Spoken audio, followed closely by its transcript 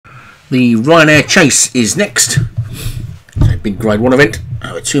The Ryanair Chase is next. It's a big Grade 1 event,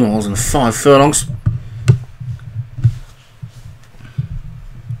 over 2 miles and 5 furlongs.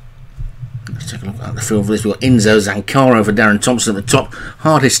 Let's take a look at the field for this. We've got Enzo Zancaro for Darren Thompson at the top.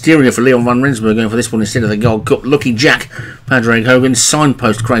 Hard Hysteria for Leon van Rensburg going for this one instead of the Gold Cup. Lucky Jack, Padraig Hogan.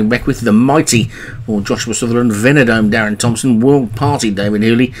 Signpost, Craig Beckwith. The Mighty for Joshua Sutherland. Venodome, Darren Thompson. World Party, David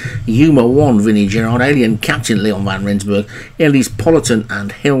Hooley. Yuma 1, Vinnie Gerard. Alien Captain, Leon van Rensburg. Ellie's Politan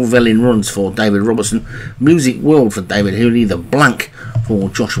and Helvelin Runs for David Robertson. Music World for David Hooley. The Blank for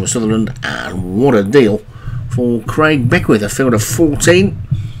Joshua Sutherland. And What a Deal for Craig Beckwith. A field of 14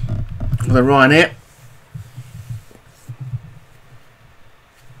 for the Ryanair.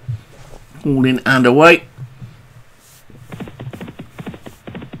 All in and away.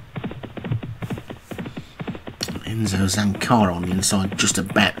 Enzo Zancaro on the inside, just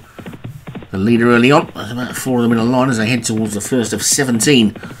about the leader early on. There's about 4 of them in a line as they head towards the first of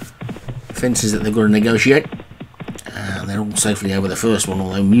 17 fences that they've got to negotiate. And they're all safely over the first one,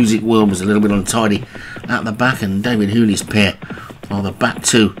 although Music World was a little bit untidy at the back, and David Hooley's pair are the back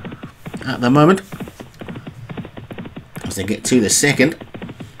two at the moment. As they get to the second,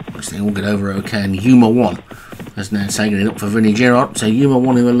 which they all get over okay, and Yuma 1 has now taken it up for Vinnie Gerard. So Yuma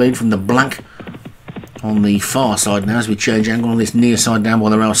 1 in the lead from the Blank on the far side now as we change angle on this near side down by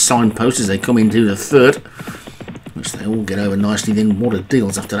the rail signpost as they come into the third, which they all get over nicely. Then What a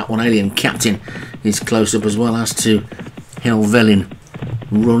Deal's after that one. Alien Captain is close up as well, as to Helvelin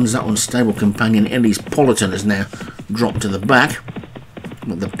Runs. That one's stable companion Ellie's Politan has now dropped to the back,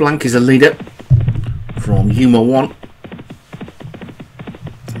 but the Blank is the leader from Yuma 1.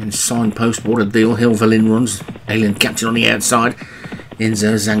 And Signpost, What a Deal, Helvelin Runs, Alien Captain on the outside.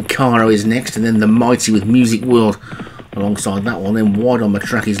 Enzo Zancaro is next, and then the Mighty with Music World alongside that one. Then wide on the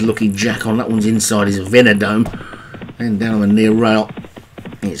track is Lucky Jack. On that one's inside is Venodome, and down on the near rail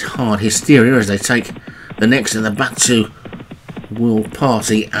it's Hard Hysteria as they take the next in the back two. World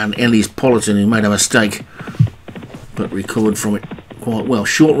Party and Ellie's Politan, who made a mistake but recovered from it quite well.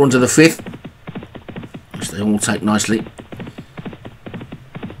 Short run to the fifth, which they all take nicely.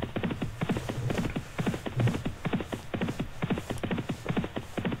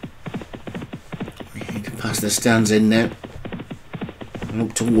 Past the stands in now and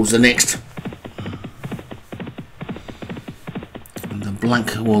up towards the next, and the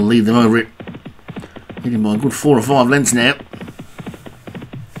Blank will lead them over it, leading by a good 4 or 5 lengths now.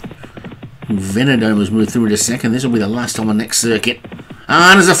 Venodome has moved through to second. This will be the last on the next circuit,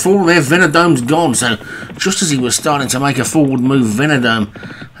 and there's a fall there. Venodome's gone, so just as he was starting to make a forward move, Venodome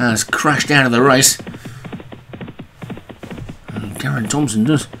has crashed out of the race, and Darren Thompson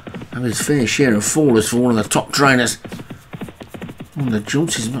does have his fair share of fallers for one of the top trainers on the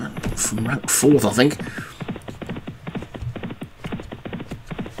jumps. He's from rank 4th, I think.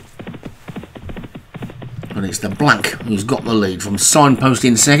 But it's the Blank who's got the lead from Signpost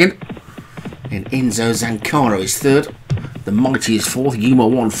in second, and Enzo Zancaro is third. The Mighty is 4th, Yuma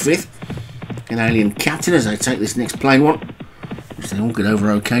 1 5th, and Alien Captain as they take this next plain one, which they all get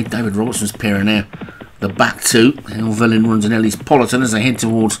over okay. David Robertson's pair are now the back two. Helvelin Runs and Ellie's Politan as they head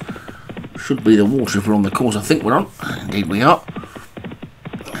towards, should be the water if we're on the course. I think we're on. Indeed we are.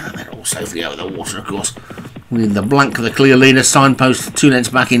 And they're all safely over the water, of course, with the Blank the clear leader. Signpost 2 lengths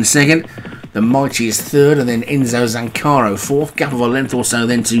back in second. The Mighty is third, and then Enzo Zancaro 4th. Gap of a length or so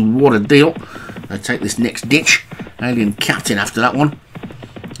then to What a Deal. They take this next ditch. Alien Captain after that one.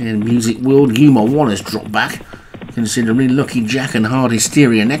 And Music World, Yuma 1 has dropped back considerably. Lucky Jack and Hard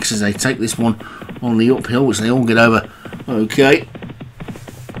Hysteria next as they take this one on the uphill, which they all get over okay.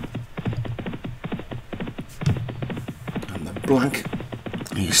 And the Blank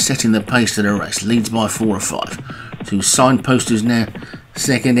is setting the pace to the race, leads by 4 or 5. To Signpost who's now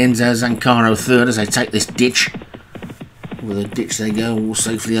second, Enzo Zancaro third as they take this ditch. With a ditch they go, all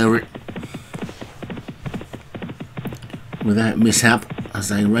safely over it without mishap as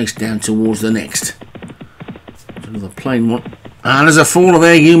they race down towards the next. Another plain one. And there's a faller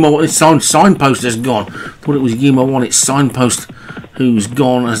there. Yuma, Signpost has gone. Thought it was Yuma 1, it's Signpost who's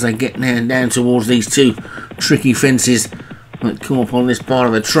gone as they get now down towards these two tricky fences that come up on this part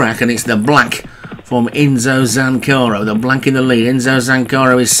of the track, and it's the Blank from Enzo Zancaro. The Blank in the lead. Enzo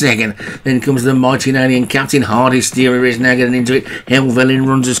Zancaro is second. Then comes the Mighty and Alien Captain. Hard Hysteria is now getting into it. Helvelin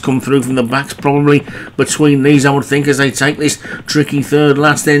Runs has come through from the backs, probably between these, I would think, as they take this tricky third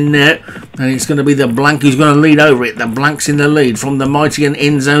last end now. And it's going to be the Blank who's going to lead over it. The Blank's in the lead from the Mighty and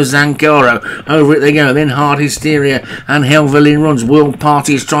Enzo Zancaro. Over it they go. Then Hard Hysteria and Helvelin Runs. World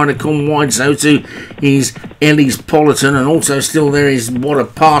Party is trying to come wide, so too is Ellie's Politan, and also still there is What a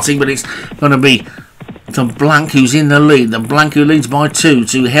Party, but it's going to be to Blank, who's in the lead. The Blank who leads by 2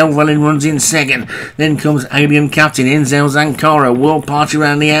 to Helvelin runs in second. Then comes Alien Captain, Enzo Zancaro, World Party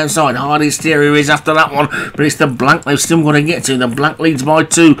around the outside. Hard Hysteria is after that one, but it's the Blank they've still got to get to. The Blank leads by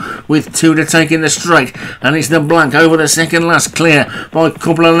 2 with 2 to take in the straight, and it's the Blank over the second last, clear by a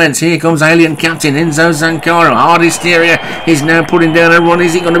couple of lengths. Here comes Alien Captain, Enzo Zancaro. Hard Hysteria is now putting down a run.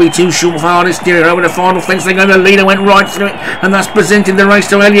 Is it going to be too short for Hard Hysteria? Over the final fence they go. The leader went right through it, and that's presented the race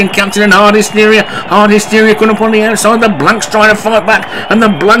to Alien Captain and Hard Hysteria. Hard Hysteria coming up on the outside. The Blank's trying to fight back, and the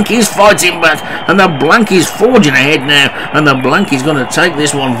Blank is fighting back, and the Blank is forging ahead now, and the Blank is going to take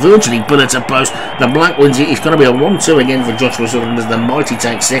this one virtually pillar to post. The Blank wins it. It's going to be a 1-2 again for Joshua Sutherland as the Mighty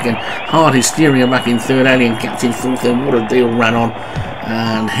takes second. Hard Hysteria back in third. Alien Captain fourth. And what a deal ran on,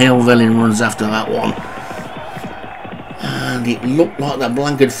 and Helvelin runs after that one. And it looked like the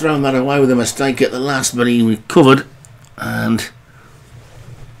Blank had thrown that away with a mistake at the last, but he recovered, and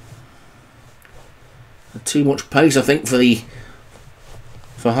too much pace, I think,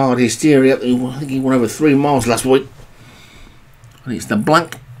 for Hard Hysteria. I think he won over 3 miles last week. And it's the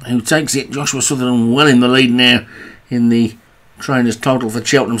Blank who takes it. Joshua Sutherland well in the lead now in the trainers' total for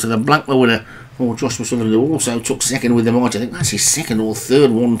Cheltenham. So the Blank the winner for Joshua Sutherland, who also took second with the Mighty. I think that's his second or third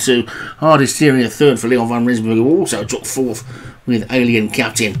 1-2. Hard Hysteria third for Leon van Rensburg, who also took fourth with Alien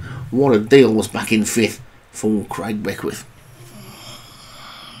Captain. What a deal was back in fifth for Craig Beckwith.